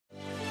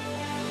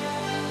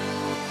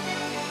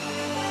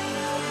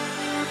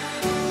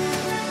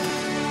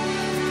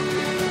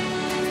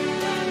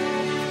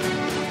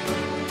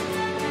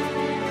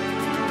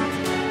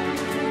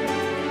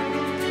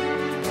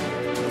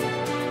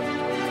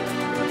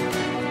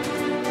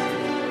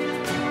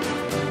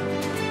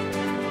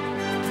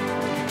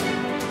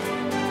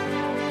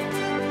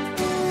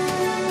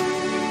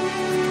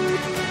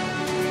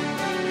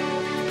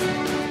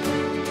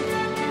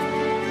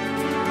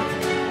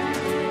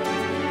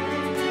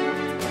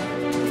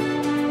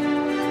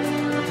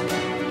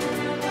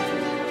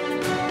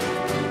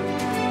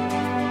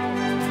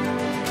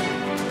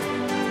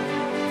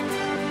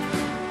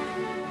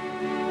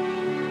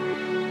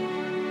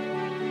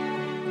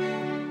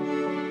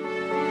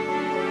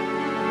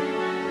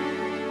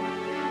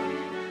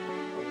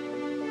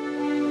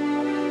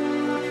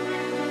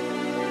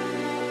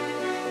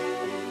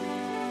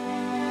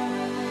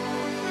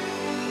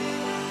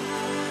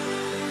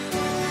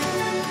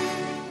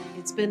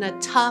It's been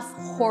a tough,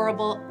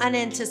 horrible,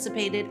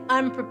 unanticipated,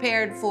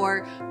 unprepared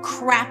for,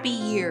 crappy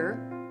year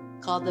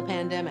called the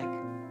pandemic.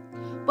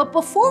 But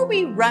before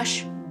we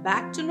rush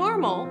back to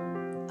normal,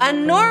 a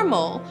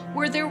normal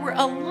where there were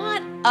a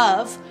lot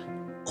of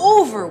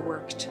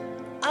overworked,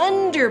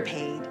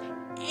 underpaid,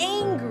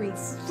 angry,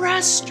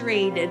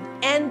 frustrated,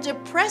 and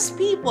depressed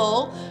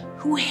people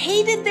who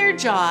hated their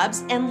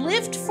jobs and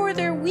lived for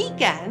their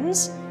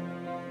weekends,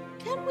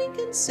 can we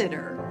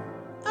consider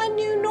a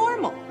new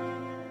normal?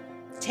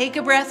 Take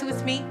a breath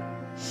with me.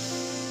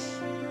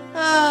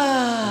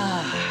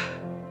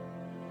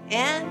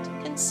 And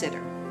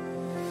consider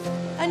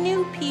a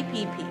new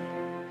PPP,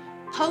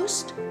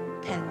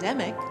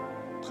 post-pandemic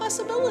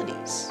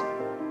possibilities.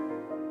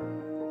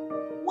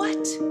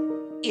 What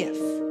if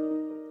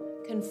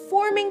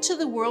conforming to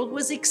the world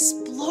was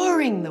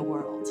exploring the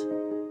world?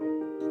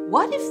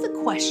 What if the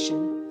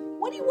question,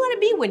 what do you want to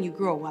be when you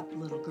grow up,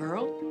 little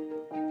girl,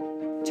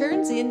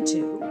 turns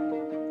into,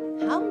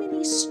 how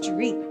many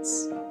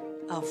streets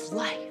of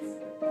life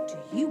do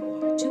you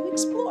want to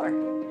explore?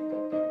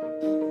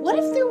 What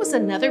if there was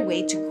another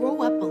way to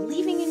grow up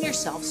believing in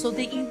yourself so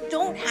that you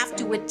don't have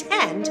to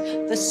attend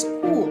the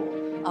school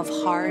of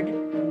hard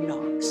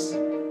knocks?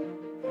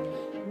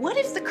 What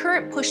if the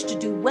current push to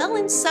do well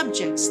in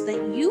subjects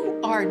that you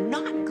are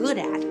not good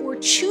at, or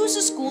choose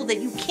a school that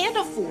you can't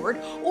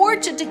afford, or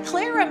to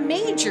declare a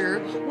major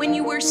when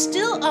you are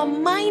still a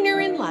minor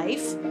in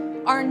life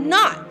are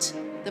not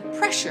the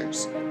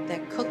pressures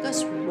that cook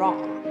us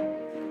raw?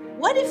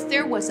 What if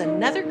there was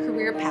another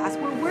career path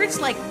where words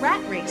like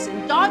rat race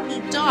and dog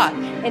eat dog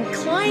and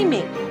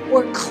climbing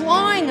or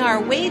clawing our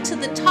way to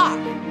the top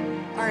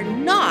are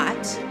not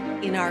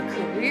in our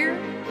career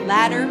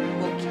ladder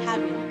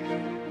vocabulary?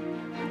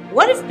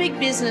 What if big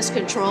business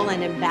control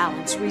and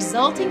imbalance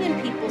resulting in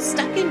people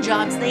stuck in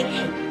jobs they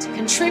hate,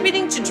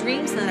 contributing to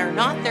dreams that are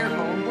not their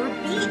own, were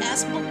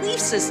BS belief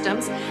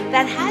systems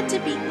that had to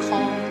be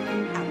called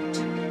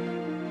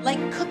out? Like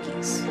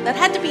cookies that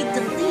had to be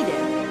deleted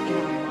in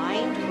our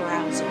mind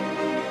browser.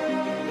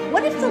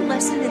 What if the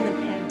lesson in the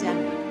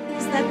pandemic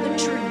is that the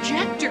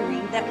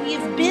trajectory that we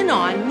have been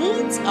on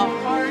needs a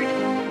hard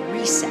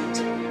reset?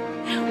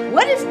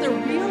 What if the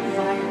real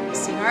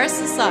virus in our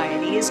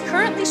society is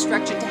currently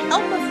structured to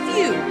help a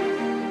few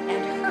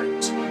and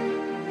hurt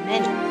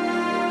many?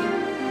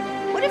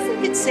 What if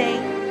we could say,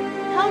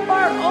 help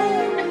our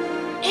own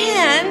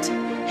and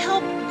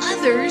help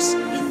others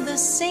in the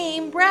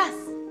same breath?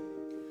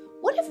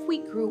 What if we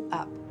grew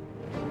up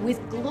with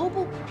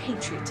global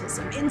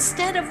patriotism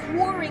instead of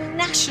warring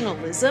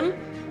nationalism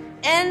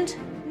and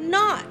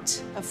not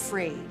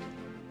afraid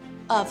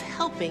of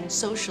helping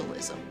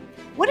socialism?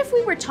 What if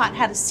we were taught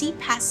how to see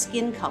past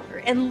skin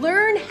color and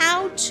learn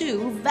how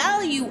to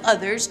value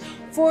others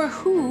for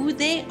who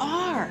they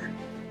are?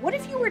 What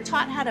if you were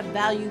taught how to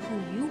value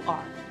who you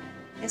are,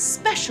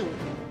 especially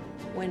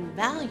when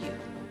value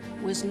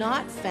was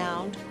not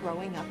found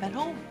growing up at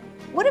home?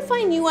 What if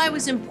I knew I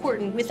was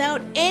important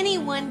without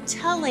anyone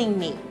telling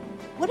me?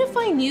 What if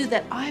I knew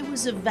that I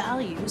was of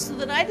value so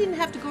that I didn't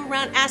have to go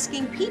around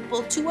asking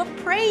people to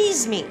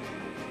appraise me?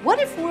 What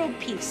if world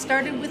peace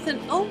started with an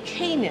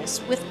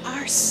okayness with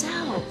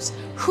ourselves,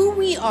 who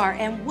we are,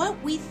 and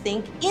what we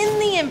think in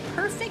the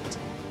imperfect,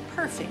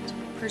 perfect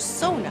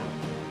persona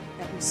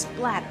that we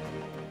splatter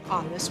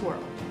on this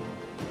world?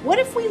 What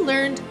if we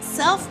learned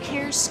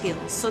self-care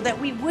skills so that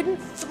we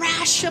wouldn't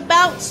thrash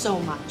about so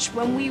much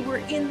when we were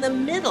in the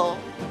middle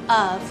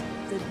of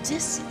the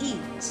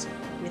dis-ease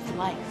with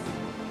life?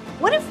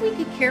 What if we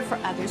could care for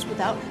others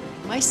without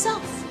hurting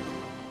myself?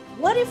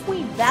 What if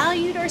we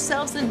valued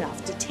ourselves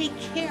enough to take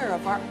care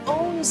of our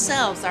own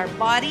selves, our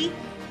body,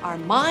 our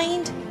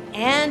mind,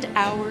 and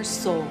our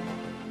soul?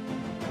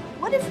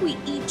 What if we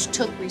each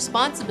took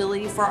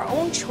responsibility for our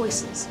own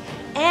choices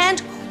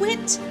and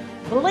quit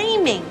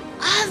blaming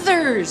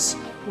others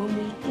when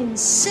we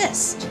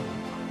insist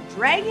on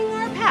dragging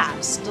our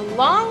past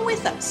along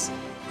with us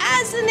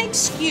as an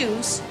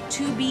excuse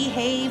to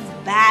behave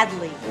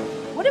badly?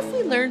 What if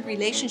we learned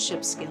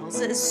relationship skills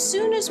as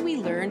soon as we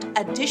learned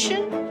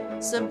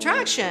addition,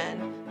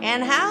 subtraction,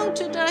 and how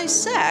to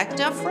dissect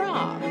a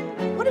frog?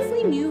 What if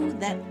we knew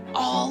that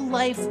all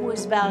life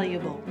was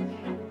valuable,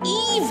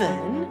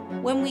 even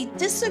when we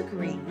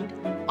disagreed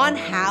on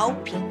how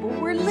people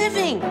were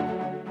living?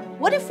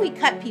 What if we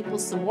cut people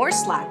some more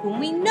slack when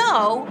we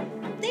know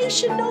they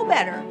should know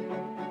better,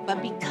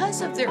 but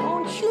because of their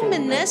own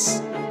humanness,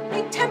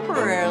 they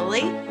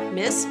temporarily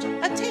missed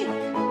a take?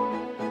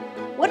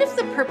 What if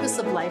the purpose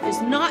of life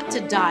is not to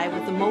die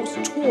with the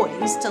most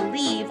toys to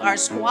leave our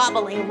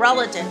squabbling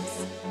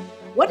relatives?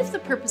 What if the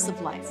purpose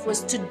of life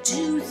was to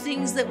do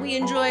things that we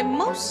enjoy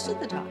most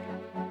of the time,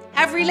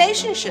 have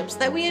relationships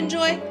that we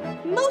enjoy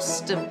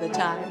most of the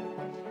time,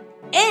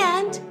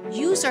 and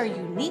use our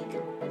unique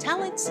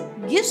talents,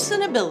 gifts,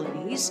 and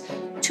abilities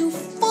to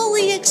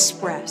fully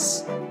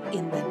express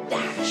in the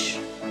dash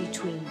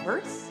between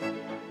birth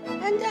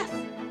and death?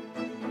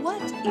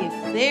 What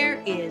if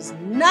there is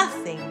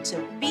nothing to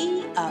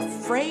be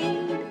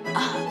afraid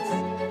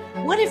of?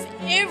 What if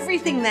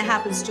everything that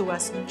happens to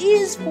us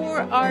is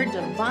for our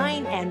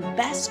divine and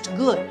best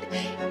good,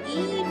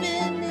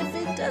 even if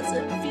it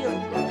doesn't feel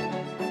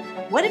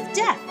good? What if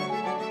death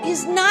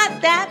is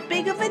not that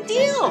big of a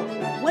deal?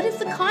 What if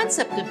the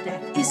concept of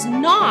death is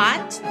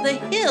not the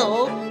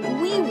hill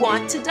we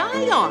want to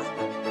die on?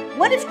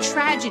 What if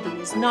tragedy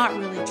is not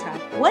really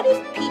tragic? What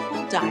if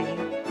people dying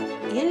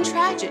in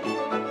tragedy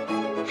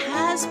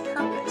has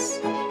purpose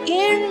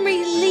in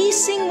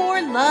releasing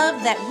more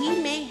love that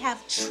we may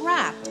have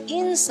trapped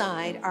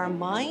inside our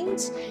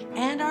minds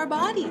and our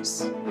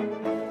bodies?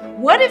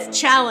 What if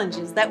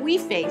challenges that we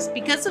face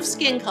because of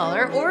skin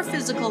color or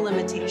physical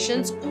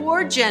limitations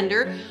or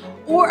gender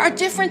or our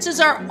differences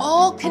are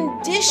all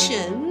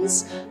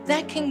conditions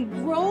that can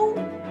grow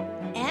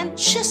and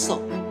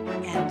chisel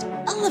and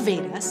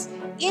elevate us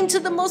into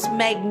the most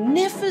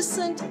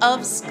magnificent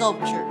of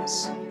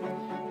sculptures?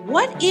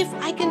 What if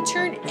I can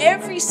turn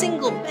every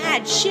single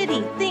bad,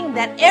 shitty thing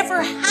that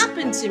ever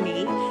happened to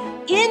me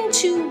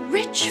into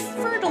rich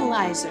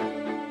fertilizer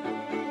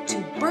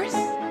to birth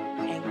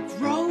and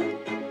grow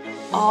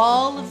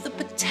all of the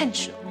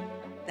potential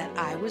that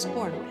I was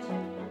born with?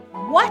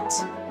 What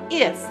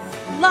if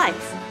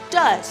life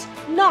does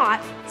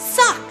not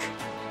suck?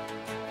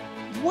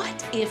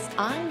 What if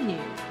I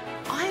knew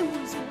I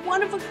was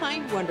one of a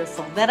kind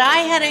wonderful, that I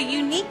had a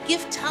unique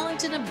gift,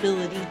 talent, and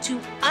ability to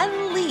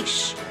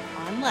unleash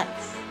on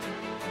life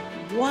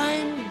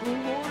one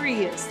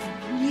glorious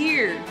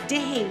year,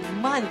 day,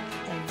 month,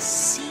 and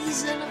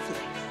season of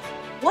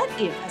life? What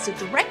if, as a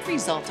direct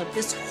result of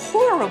this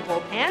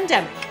horrible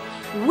pandemic,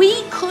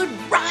 we could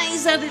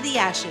rise out of the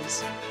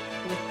ashes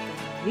with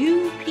the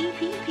new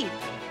PPP,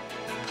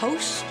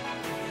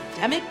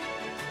 post-pandemic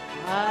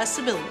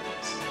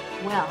possibilities?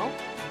 Well,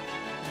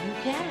 you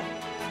can.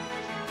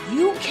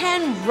 You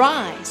can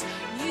rise.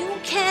 You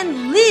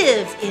can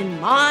live in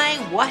my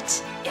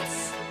what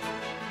if.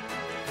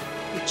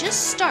 It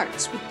just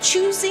starts with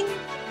choosing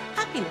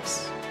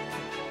happiness,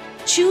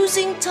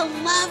 choosing to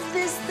love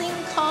this thing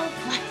called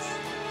life,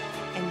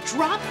 and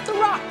drop the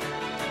rock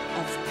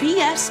of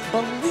BS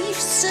belief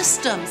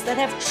systems that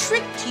have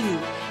tricked you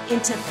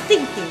into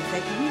thinking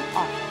that you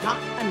are not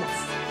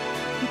enough.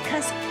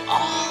 Because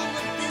all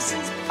of this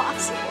is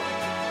possible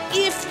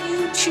if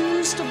you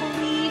choose to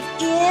believe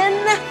in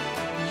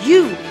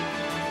you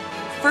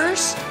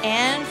first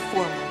and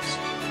foremost.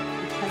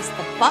 Because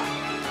the buck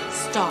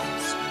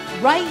stops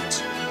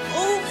right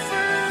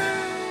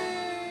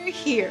over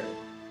here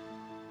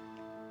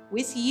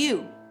with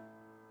you,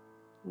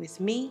 with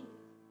me,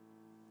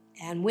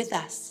 and with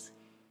us.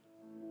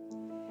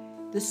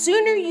 The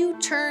sooner you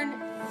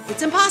turn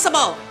 "it's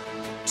impossible"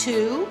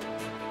 to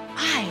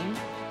 "I'm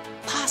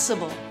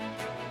possible,"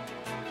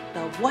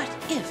 the what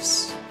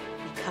ifs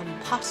become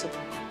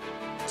possible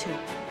too.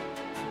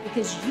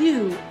 Because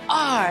you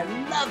are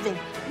loving,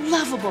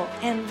 lovable,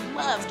 and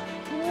loved,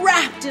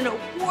 wrapped in a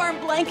warm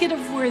blanket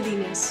of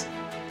worthiness.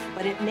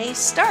 But it may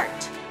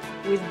start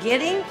with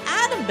getting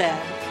out of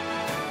bed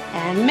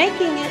and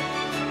making it.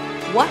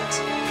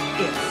 What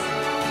if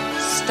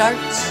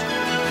starts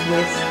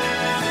with you.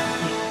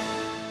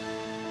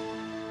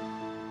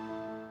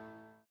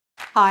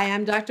 Hi,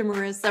 I'm Dr.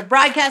 Marissa,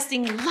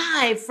 broadcasting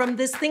live from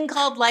this thing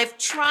called life,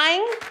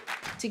 trying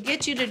to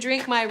get you to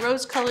drink my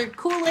rose-colored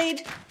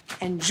Kool-Aid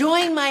and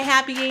join my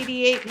Happy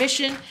 88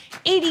 mission,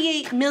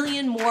 88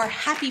 million more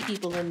happy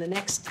people in the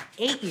next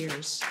 8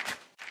 years.